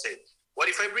music, let's say. What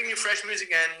if I bring you fresh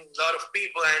music and a lot of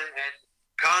people and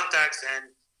contacts? And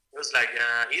it was like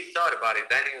he thought about it.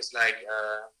 Then he was like,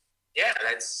 yeah,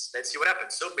 let's see what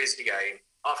happens. So basically, I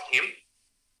offered him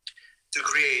to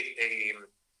create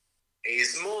a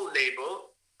small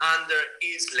label under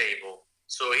his label.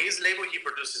 So his label, he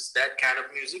produces that kind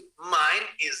of music. Mine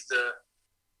is the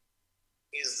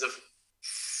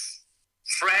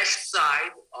fresh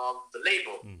side of the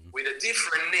label, with a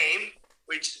different name,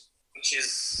 which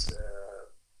is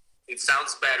it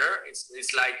sounds better.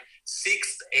 It's like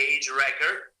Sixth Age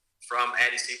Record from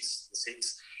Eli6,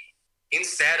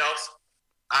 instead of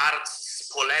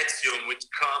Ars Spoletum, which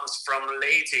comes from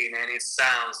Latin and it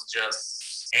sounds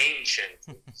just ancient.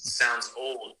 It sounds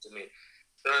old to me.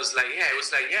 So I was like, yeah,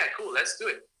 cool, let's do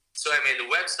it. So I made the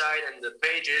website and the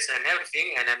pages and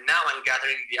everything, and then now I'm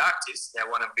gathering the artists that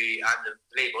want to be on the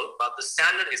label. But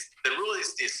the rule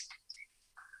is this,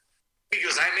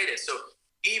 because I made it. So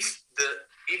if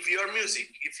your music,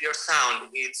 if your sound,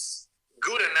 it's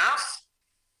good enough,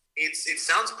 it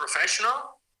sounds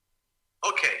professional.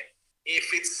 Okay,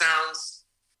 if it sounds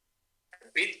a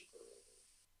bit,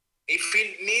 if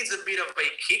it needs a bit of a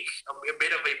kick, a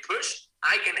bit of a push,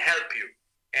 I can help you,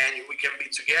 and we can be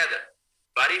together.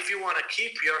 But if you want to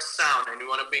keep your sound and you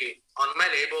want to be on my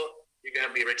label, you're going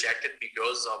to be rejected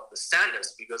because of the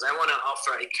standards. Because I want to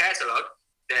offer a catalog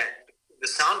that the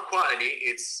sound quality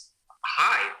it's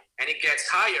high and it gets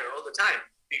higher all the time.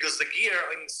 Because the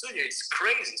gear in the studio is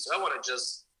crazy, so I want to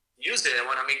just use it. I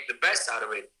want to make the best out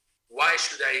of it. Why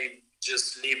should I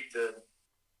just leave the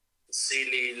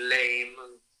silly, lame,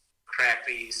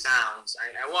 crappy sounds?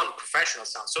 I want professional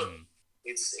sounds. So.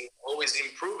 It's always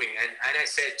improving, and I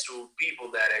said to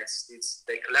people that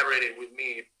they collaborated with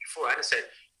me before, and I said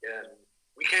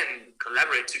we can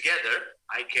collaborate together.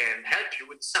 I can help you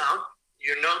with sound.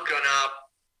 You're not gonna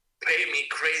pay me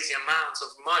crazy amounts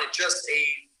of money, just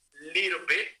a little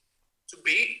bit to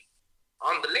be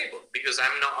on the label, because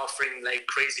I'm not offering like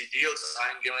crazy deals.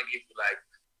 I'm gonna give you like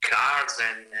cards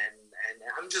and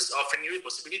I'm just offering you the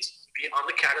possibility to be on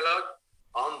the catalog,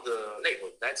 on the label.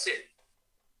 That's it.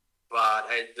 But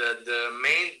the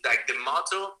main, like the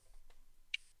motto,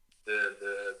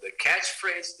 the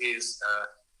catchphrase is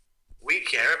we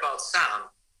care about sound.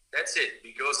 That's it,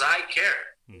 because I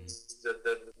care. Mm-hmm. It's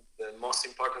the most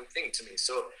important thing to me.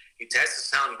 So it has to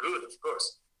sound good, of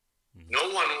course. Mm-hmm. No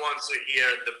one wants to hear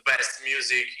the best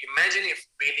music. Imagine if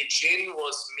Billie Jean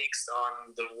was mixed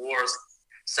on the worst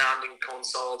sounding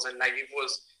consoles, and like it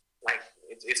was like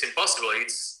it's impossible.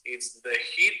 It's the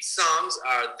hit songs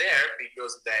are there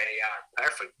because they are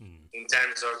perfect in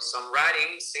terms of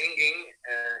songwriting, singing,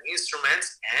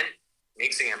 instruments, and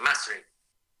mixing and mastering.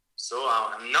 So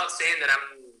I'm not saying that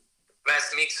I'm the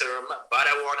best mixer, but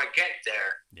I want to get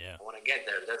there. Yeah, I want to get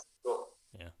there. That's the goal.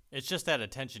 Yeah, it's just that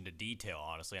attention to detail,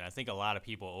 honestly, and I think a lot of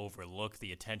people overlook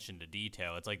the attention to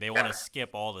detail. It's like they want to skip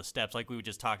all the steps, like we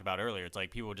just talked about earlier. It's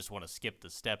like people just want to skip the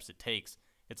steps it takes.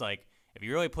 It's like, if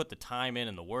you really put the time in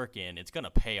and the work in, it's going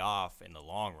to pay off in the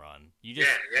long run. You just,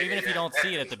 even if you don't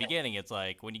see it at the beginning, it's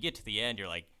like when you get to the end, you're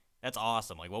like, that's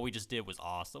awesome. Like what we just did was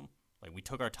awesome. Like we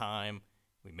took our time.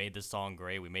 We made this song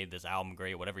great. We made this album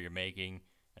great, whatever you're making.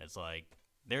 And it's like,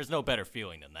 there's no better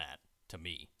feeling than that to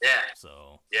me. Yeah.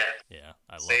 So, yeah,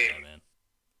 I love that, man.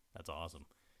 That's awesome.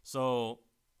 So,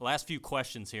 last few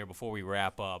questions here before we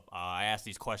wrap up. I ask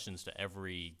these questions to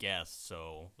every guest,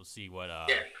 so we'll see what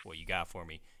you got for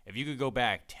me. If you could go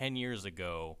back 10 years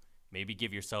ago, maybe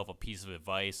give yourself a piece of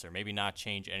advice, or maybe not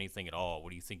change anything at all,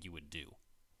 what do you think you would do?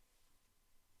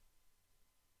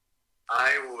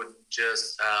 I would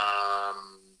just,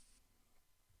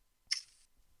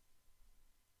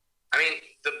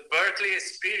 the Berkeley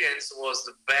experience was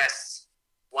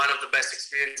one of the best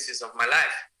experiences of my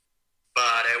life. But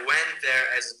I went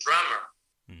there as a drummer,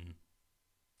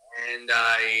 and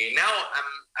I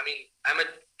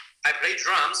play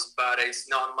drums, but it's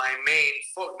not my main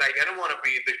focus. Like I don't want to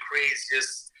be the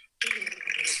craziest,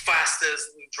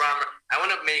 fastest drummer. I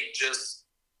want to make just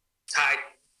tight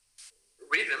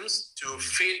rhythms to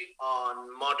fit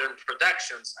on modern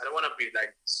productions. I don't want to be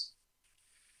like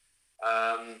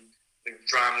the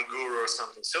drum guru or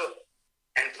something. So,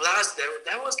 and plus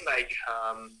that was like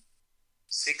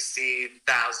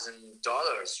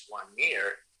 $60,000 1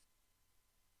 year.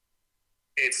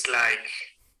 It's like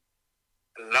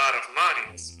a lot of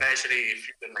money, especially if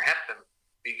you can have them.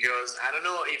 Because I don't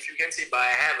know if you can see, but I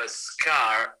have a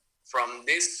scar from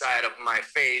this side of my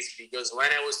face because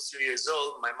when I was 2 years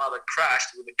old, my mother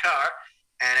crashed with a car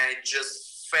and I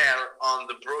just fell on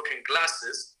the broken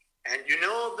glasses. And you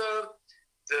know the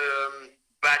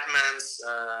Batman's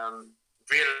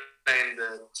villain,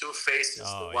 the Two Faces,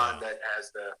 one that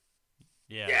has the...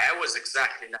 Yeah, I was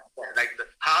exactly like that. Like the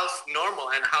half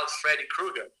normal and half Freddy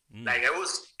Krueger. Like I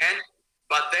was...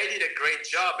 But they did a great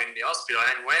job in the hospital.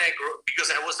 And when I grew... Because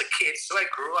I was a kid, so I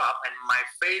grew up and my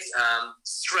face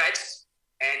stretched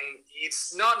and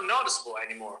it's not noticeable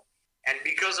anymore. And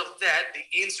because of that, the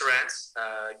insurance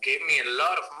gave me a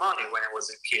lot of money when I was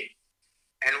a kid.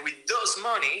 And with those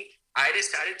money, I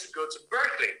decided to go to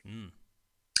Berkeley.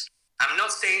 I'm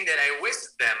not saying that I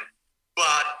wasted them,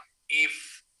 but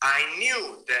if I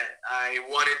knew that I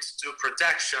wanted to do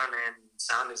production and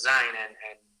sound design and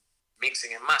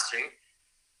mixing and mastering,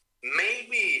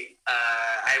 maybe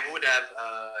I would have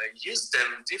used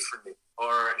them differently.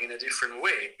 or in a different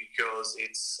way, because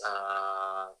it's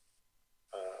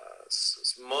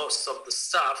most of the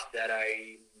stuff that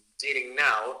I did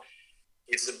now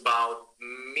is about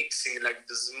mixing like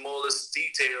the smallest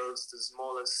details, the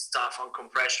smallest stuff on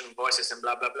compression, voices, and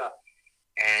blah blah blah.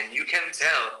 And you can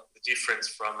tell the difference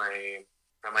from an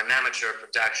amateur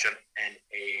production and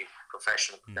a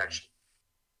professional production.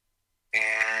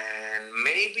 And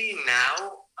maybe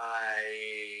now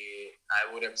I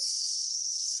would have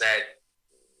said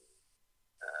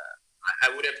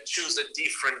I would have choose a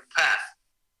different path,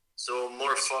 so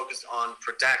more focused on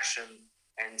production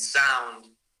and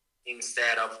sound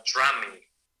instead of drumming,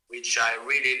 which I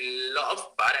really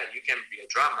love. But you can be a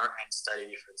drummer and study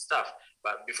different stuff.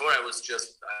 But before I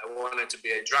wanted to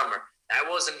be a drummer. I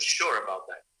wasn't sure about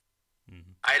that.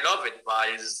 I love it, but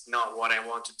it's not what I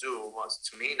want to do.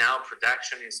 To me now,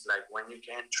 production is like when you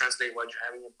can translate what you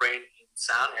have in your brain in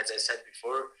sound. As I said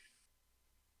before,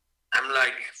 I'm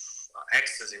like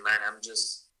ecstasy, man. I'm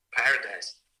just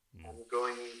paradise. I'm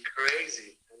going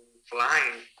crazy. I'm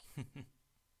flying.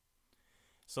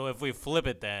 So if we flip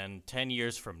it then, 10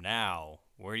 years from now,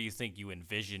 where do you think you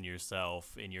envision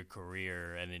yourself in your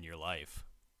career and in your life?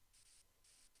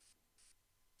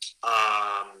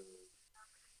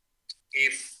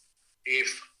 If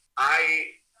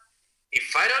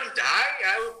I don't die,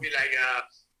 I would be like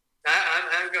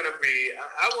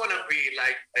I want to be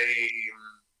like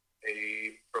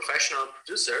a professional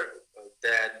producer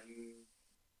that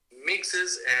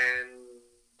mixes and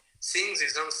sings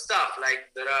his own stuff.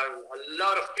 Like there are a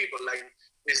lot of people. Like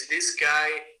this guy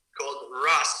called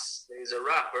Russ. He's a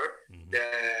rapper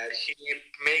that he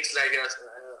makes like a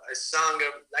song.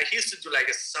 Like he used to do like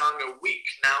a song a week.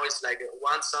 Now it's like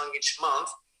one song each month,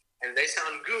 and they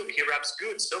sound good. He raps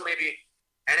good. So maybe.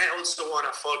 And I also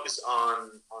want to focus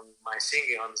on my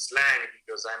singing, on slang,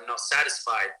 because I'm not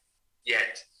satisfied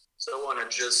yet. So I want to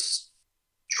just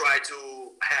try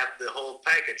to have the whole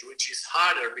package, which is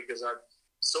harder because I've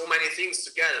so many things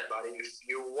together. But if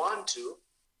you want to,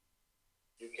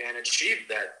 you can achieve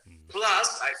that.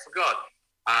 Plus, I forgot.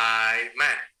 I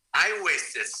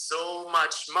wasted so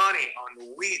much money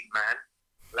on weed, man.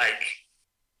 Like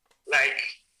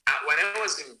when I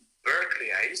was in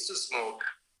Berkeley, I used to smoke.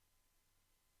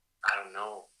 I don't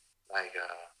know, like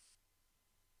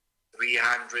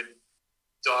 $300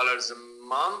 a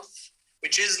month,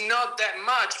 which is not that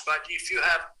much, but if you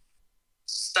have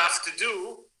stuff to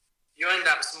do, you end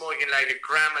up smoking like a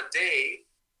gram a day,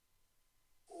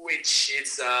 which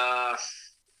is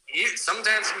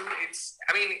sometimes it's.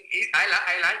 I mean,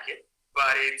 I like it,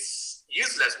 but it's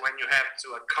useless when you have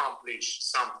to accomplish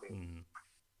something.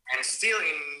 And still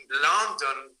in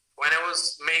London. When I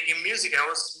was making music, I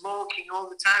was smoking all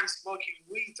the time, smoking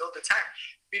weed all the time,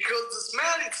 because the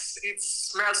smell, it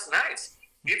smells nice.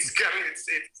 It's good,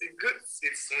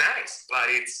 it's nice, but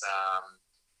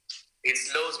it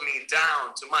slows me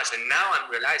down too much. And now I'm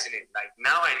realizing it. Like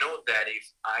now I know that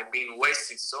if I've been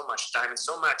wasting so much time and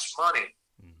so much money,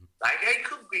 like I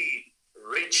could be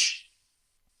rich.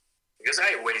 Because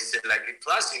I wasted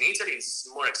plus in Italy it's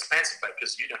more expensive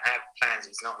because you don't have plans.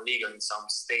 It's not legal in some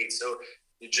states, so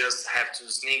you just have to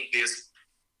sneak these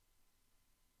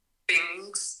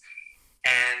things,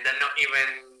 and they're not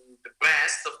even the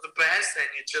best of the best, and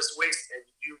you just waste.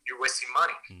 You're wasting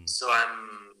money. So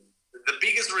the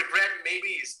biggest regret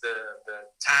maybe is the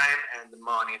time and the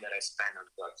money that I spend on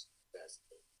drugs.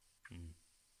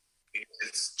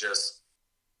 It's just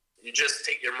you just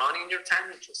take your money and your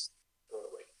time and just throw it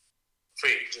away.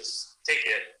 Free, just take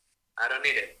it. I don't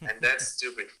need it, and that's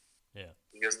stupid. Yeah.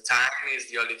 Because time is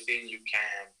the only thing you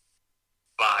can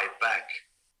buy back.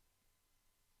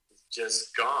 It's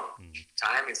just gone.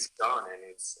 Time is gone, and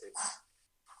it's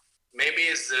maybe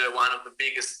it's one of the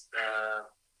biggest.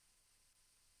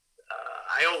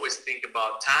 I always think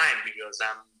about time because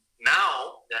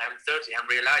now that I'm 30, I'm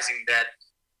realizing that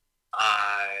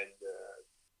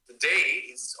the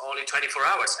day is only 24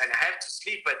 hours, and I have to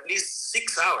sleep at least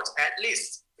 6 hours, at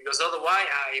least, because otherwise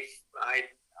I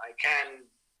can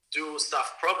do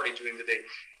stuff properly during the day.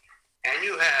 And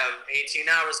you have 18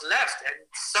 hours left, and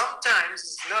sometimes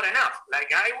it's not enough.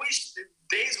 Like I wish the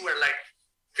days were like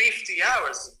 50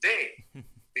 hours a day,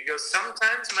 because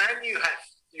sometimes, man, you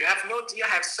have no idea. I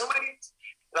have so many.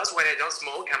 Plus, when I don't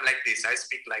smoke, I'm like this. I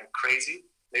speak like crazy,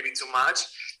 maybe too much,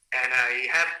 and I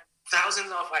have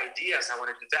thousands of ideas. I want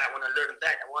to do that. I want to learn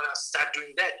that. I want to start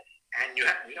doing that, and you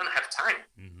don't have time.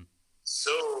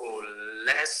 So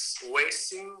less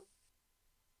wasting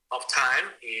of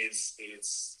time is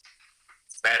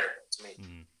better to me.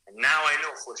 And now I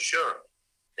know for sure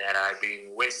that I've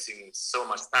been wasting so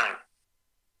much time.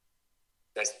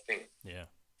 That's the thing. Yeah.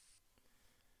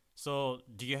 So,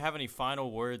 do you have any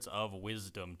final words of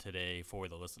wisdom today for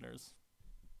the listeners?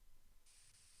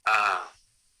 Uh,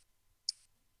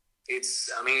 it's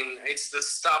the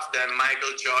stuff that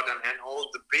Michael Jordan and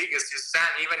all the biggest you stand,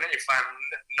 even if I'm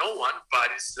no one, but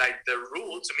it's like the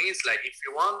rule to me is like if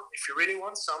you really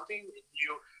want something,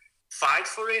 you fight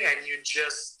for it and you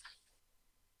just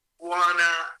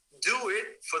wanna do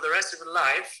it for the rest of your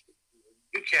life,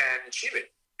 you can achieve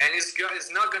it. And it's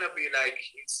not gonna be like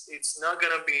it's not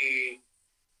gonna be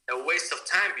a waste of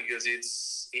time because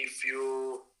it's if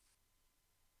you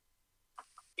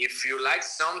like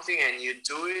something and you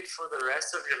do it for the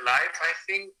rest of your life, I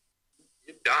think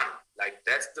you're done. Like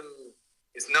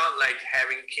it's not like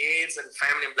having kids and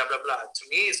family and blah blah blah. To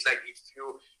me, it's like if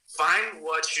you find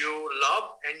what you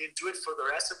love and you do it for the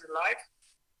rest of your life,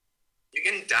 you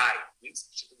can die.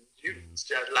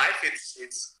 Life,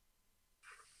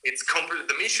 it's complete.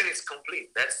 The mission is complete.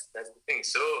 That's the thing.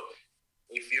 So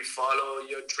if you follow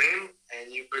your dream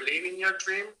and you believe in your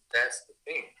dream, that's the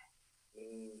thing.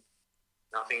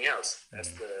 Nothing else.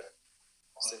 That's the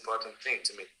most important thing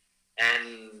to me.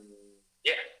 And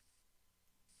yeah,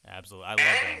 absolutely, I love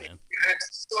that, man. You have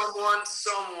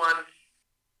someone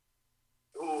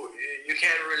who you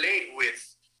can relate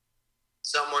with.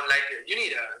 Someone like you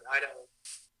need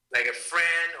like a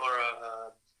friend or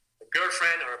a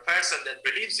girlfriend or a person that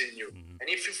believes in you. Mm-hmm. And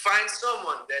if you find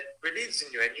someone that believes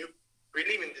in you and you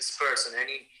believe in this person and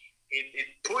it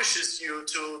pushes you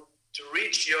to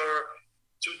reach your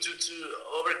to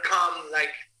overcome,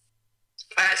 like,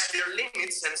 past your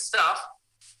limits and stuff,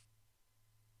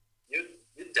 you're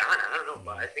done. I don't know,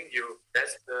 but I think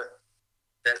that's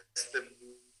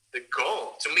the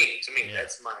goal to me. Yeah.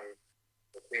 That's my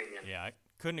opinion. Yeah, I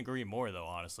couldn't agree more though,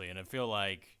 honestly. And I feel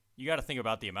like you got to think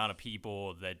about the amount of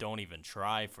people that don't even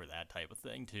try for that type of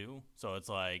thing too. So it's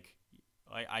like,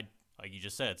 I like you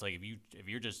just said, it's like if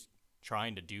you're just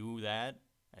trying to do that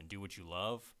and do what you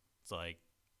love, it's like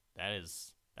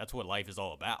that's what life is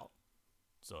all about.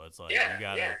 So it's like you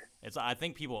gotta. It's I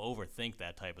think people overthink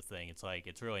that type of thing. It's like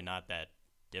it's really not that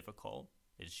difficult.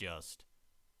 It's just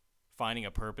finding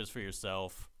a purpose for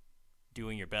yourself,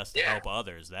 doing your best to help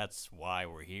others. That's why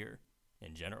we're here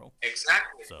in general.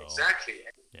 Exactly.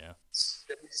 Yeah. There's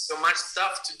so much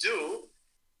stuff to do.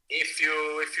 If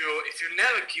you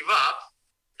never give up,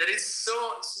 there's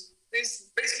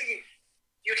basically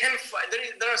you can find.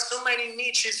 There are so many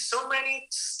niches, so many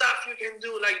stuff you can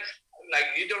do. Like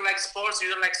you don't like sports, you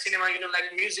don't like cinema, you don't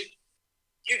like music.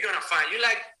 You're gonna find. You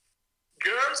like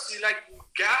girls, you like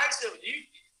guys.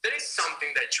 There is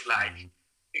something that you like. Mm-hmm.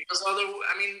 Because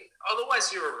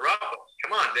otherwise you're a robot.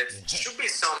 Come on, there should be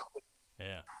something.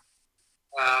 Yeah.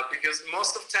 Because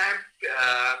most of the time,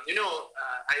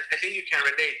 I think you can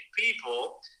relate.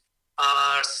 People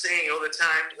are saying all the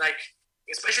time, like,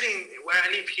 especially where I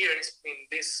live here in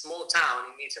this small town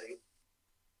in Italy,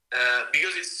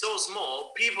 because it's so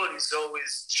small, people is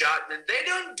always judged. They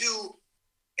don't do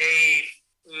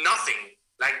nothing.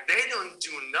 Like, they don't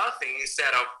do nothing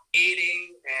instead of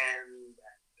eating and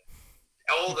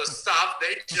all the stuff.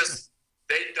 They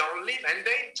don't live, and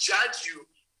they judge you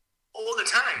all the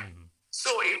time. Mm-hmm.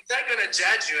 So if they're gonna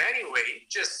judge you anyway,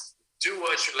 just do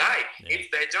what you like. Yeah. If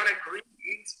they don't agree,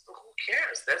 who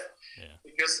cares?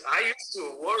 Because I used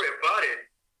to worry about it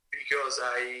because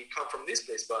I come from this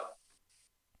place, but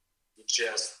you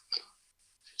just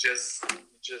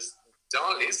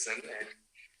don't listen and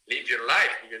live your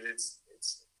life because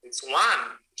it's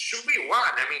one. It should be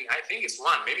one. I mean, I think it's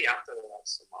one. Maybe after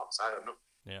some months, I don't know.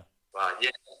 Yeah. But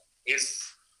yeah,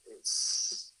 it's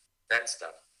that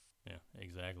stuff. Yeah,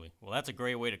 exactly. Well, that's a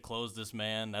great way to close this,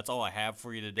 man. That's all I have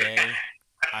for you today.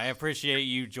 I appreciate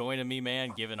you joining me,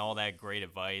 man, giving all that great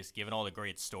advice, giving all the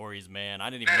great stories, man.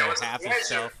 I didn't even know half the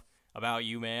stuff about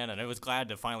you, man, and I was glad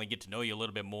to finally get to know you a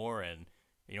little bit more. And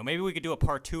maybe we could do a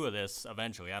part 2 of this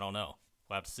eventually. I don't know.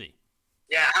 We'll have to see.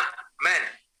 Yeah, man.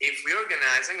 If we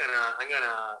organize, I'm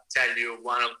gonna tell you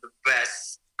one of the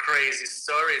best crazy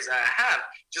stories I have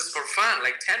just for fun,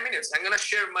 like 10 minutes. I'm gonna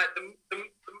share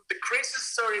the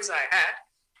craziest stories I had.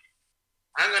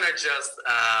 I'm gonna just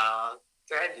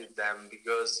tell you them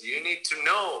because you need to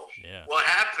know what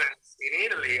happens in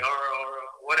Italy or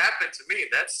what happened to me.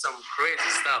 That's some crazy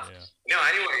stuff. Yeah.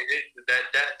 Anyway,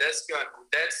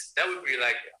 that would be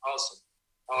like awesome.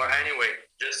 Or anyway,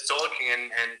 just talking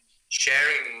and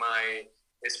sharing my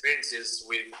experiences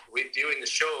with you in the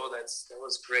show. That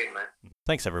was great, man.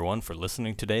 Thanks everyone for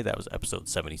listening today. That was episode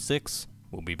 76.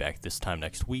 We'll be back this time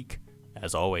next week.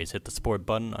 As always, hit the support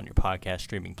button on your podcast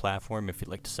streaming platform if you'd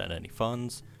like to send any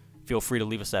funds. Feel free to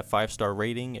leave us that 5-star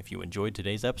rating if you enjoyed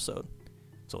today's episode.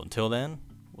 So until then,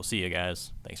 we'll see you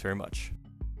guys. Thanks very much.